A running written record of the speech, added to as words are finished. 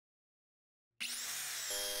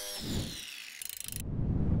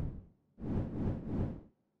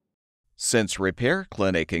Since Repair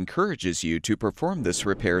Clinic encourages you to perform this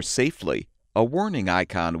repair safely, a warning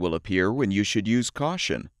icon will appear when you should use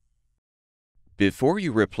caution. Before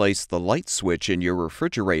you replace the light switch in your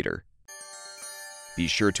refrigerator, be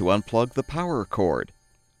sure to unplug the power cord.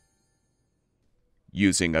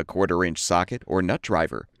 Using a 1/4-inch socket or nut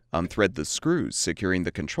driver, unthread the screws securing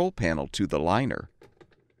the control panel to the liner.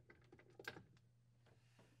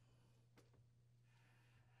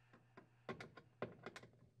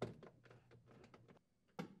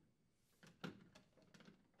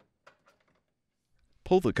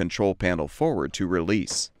 Pull the control panel forward to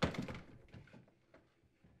release.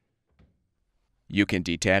 You can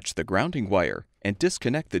detach the grounding wire and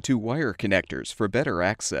disconnect the 2 wire connectors for better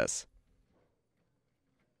access.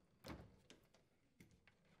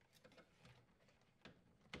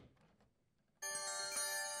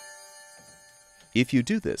 If you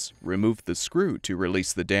do this, remove the screw to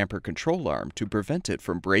release the damper control arm to prevent it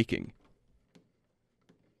from breaking.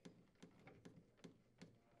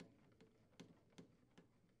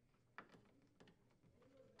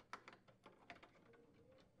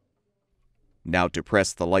 Now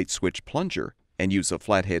depress the light switch plunger and use a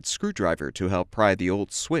flathead screwdriver to help pry the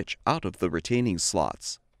old switch out of the retaining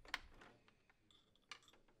slots.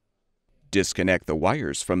 Disconnect the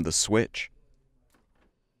wires from the switch.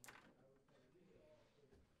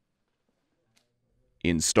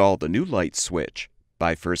 Install the new light switch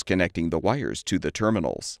by first connecting the wires to the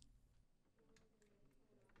terminals.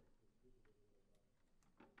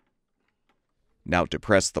 Now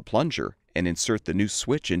depress the plunger and insert the new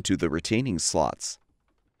switch into the retaining slots.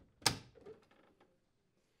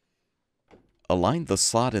 Align the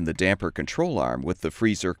slot in the damper control arm with the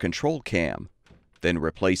freezer control cam, then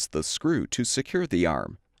replace the screw to secure the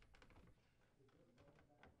arm.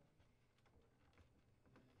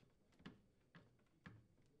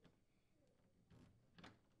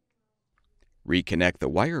 Reconnect the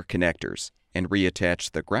wire connectors and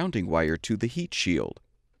reattach the grounding wire to the heat shield.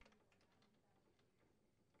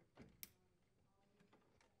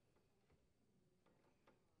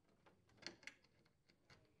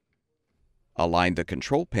 Align the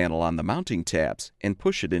control panel on the mounting tabs and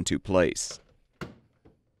push it into place.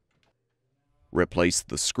 Replace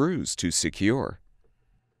the screws to secure.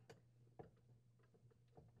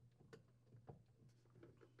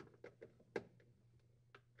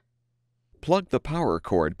 Plug the power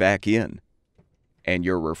cord back in, and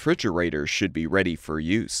your refrigerator should be ready for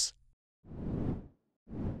use.